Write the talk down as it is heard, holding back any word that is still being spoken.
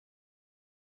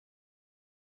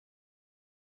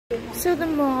So the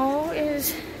mall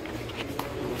is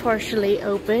partially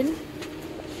open.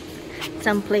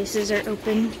 Some places are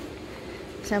open,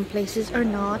 some places are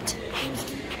not.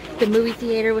 The movie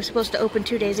theater was supposed to open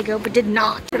 2 days ago, but did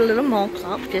not. The little mall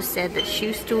clock just said that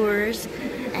shoe stores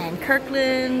and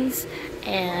Kirkland's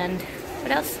and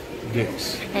what else?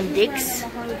 Dick's. And Dick's.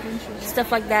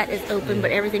 Stuff like that is open,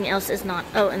 but everything else is not.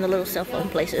 Oh, and the little cell phone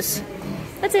places.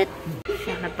 That's it.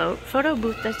 Found a boat photo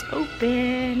booth that's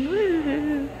open.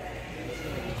 Woo!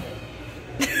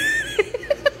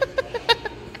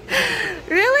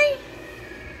 Really?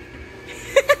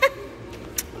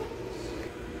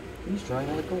 He's drawing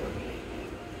on the board. Oh,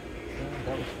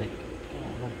 that was fake. Oh,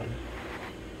 nobody.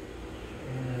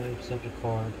 Accept a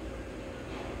card.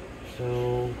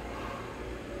 So.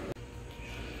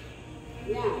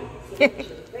 Now, select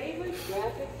your favorite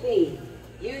graphic theme.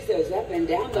 Use those up and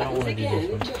down buttons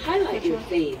again to highlight your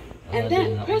theme. And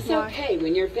then press OK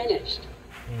when you're finished.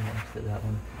 Yeah, I said that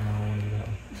one. I don't want to do that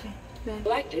one.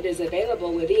 Selected is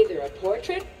available with either a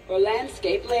portrait or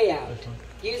landscape layout.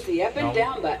 Use the up and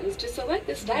down buttons to select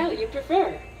the style you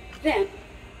prefer. Then,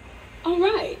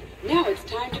 alright, now it's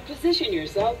time to position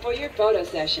yourself for your photo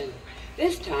session.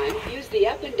 This time, use the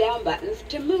up and down buttons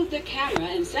to move the camera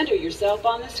and center yourself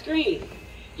on the screen.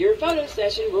 Your photo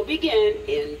session will begin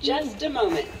in just a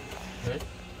moment.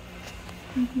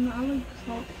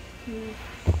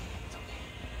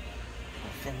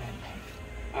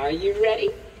 Are you ready?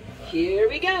 Here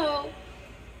we go.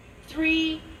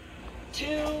 3,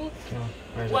 2,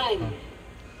 1.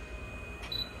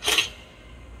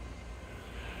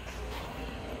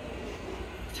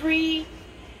 Three,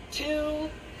 two,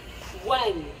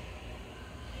 one.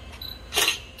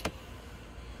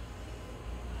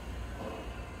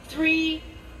 Three,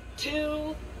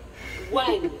 two,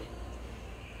 one.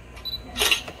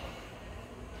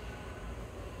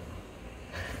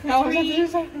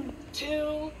 Three,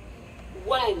 2,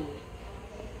 1.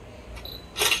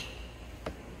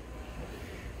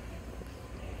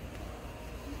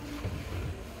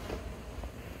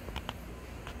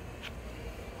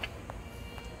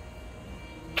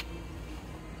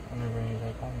 I'm gonna bring you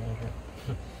back on later.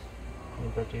 In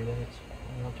about 2 minutes.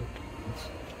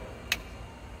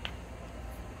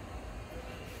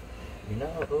 You now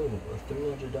owe a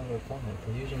 $300 fine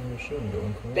for using your machine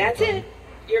during Corona. That's it.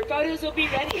 Your photos will be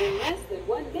ready in less than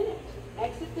 1 minute.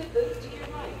 Exit the booth to your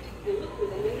right and look for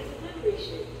the next delivery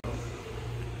sheet.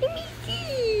 Let me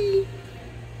see.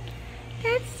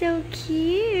 That's so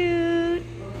cute.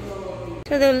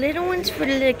 So the little ones for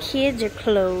the little kids are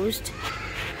closed,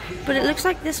 but it looks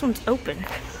like this one's open.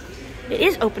 It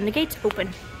is open. The gate's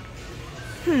open.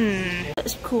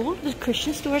 That's cool. The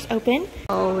Christian store's open.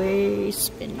 Always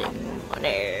spending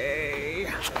money.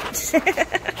 So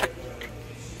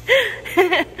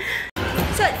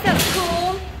it felt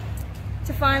cool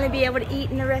to finally be able to eat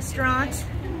in a restaurant.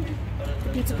 The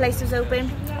pizza place was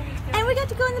open. And we got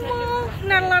to go in the mall.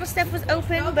 Not a lot of stuff was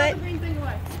open, but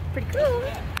pretty cool.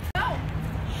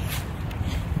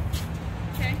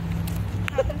 Okay.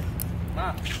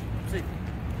 Ma, see.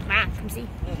 Ma, come see.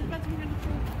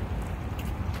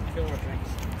 Film our drinks.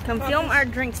 Come film our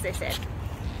drinks, they said.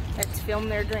 Let's film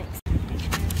their drinks.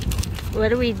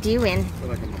 What are we doing? I feel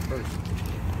like I'm a first.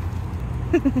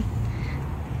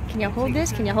 Can y'all hold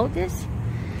this? Can y'all hold this?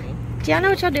 Do y'all know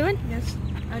what y'all doing? Yes.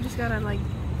 I just gotta like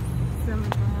film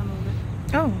it for him a little bit.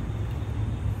 Oh.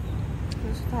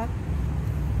 Just talk.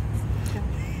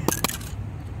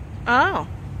 Oh.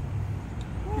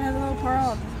 It has a little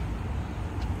pearl.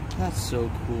 That's so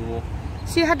cool.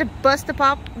 So you had to bust the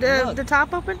the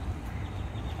top open?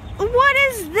 What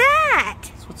is that?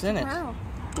 That's what's in it. Pearl.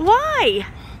 Why?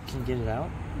 Can you get it out?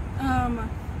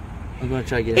 I'm gonna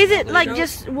try to get it Is out it later. like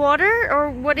just water or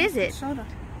what is it? Soda.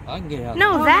 I can get it out.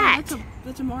 No, Oh, that.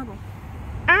 That's a marble.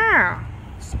 Ah.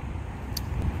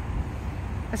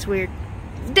 That's weird.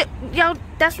 Y'all,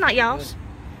 that's not y'all's.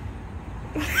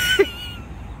 And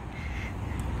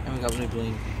we got new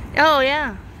bling. Oh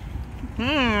yeah.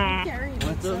 I'm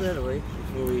gonna throw that away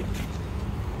before we.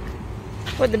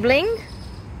 What, the bling?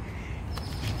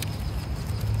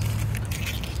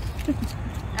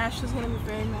 Ash is gonna be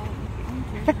very mad.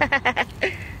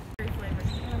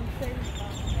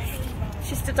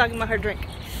 She's still talking about her drink.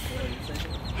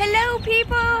 Hello,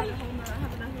 people.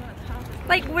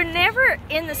 Like, we're never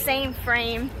in the same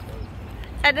frame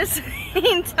at the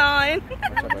same time.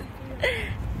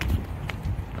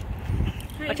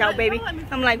 Watch out, baby.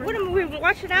 I'm like, what am we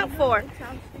watching out for?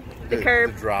 The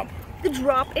curb. The drop. The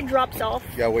drop. It drops off.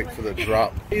 You gotta wait for the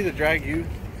drop. Either drag you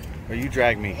or you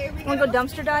drag me. Wanna go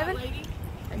dumpster diving?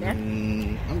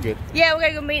 I'm good. Yeah, we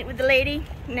gotta go meet with the lady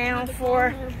now for...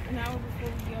 An hour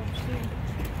before we go to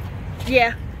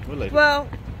Yeah. What lady? Well,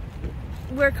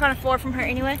 we're kind of far from her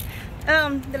anyway.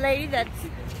 The lady that's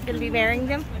gonna be marrying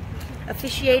them,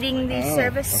 officiating the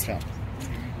service. Watch out.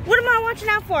 What am I watching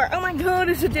out for? Oh my god,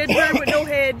 it's a dead bird with no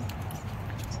head.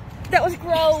 That was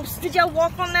gross. Did y'all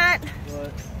walk on that?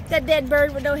 What? That dead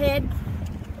bird with no head?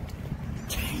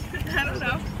 I don't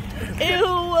know.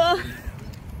 Ew.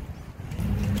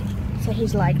 So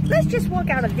he's like, let's just walk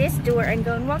out of this door and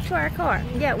go and walk to our car.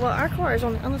 Yeah, well, our car is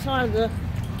on the other side of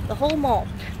the whole mall.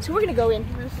 So we're gonna go in.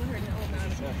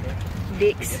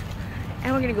 Dicks.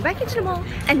 And we're gonna go back into the mall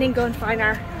and then go and find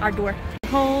our door.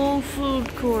 Whole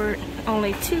food court.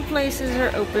 Only 2 places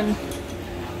are open.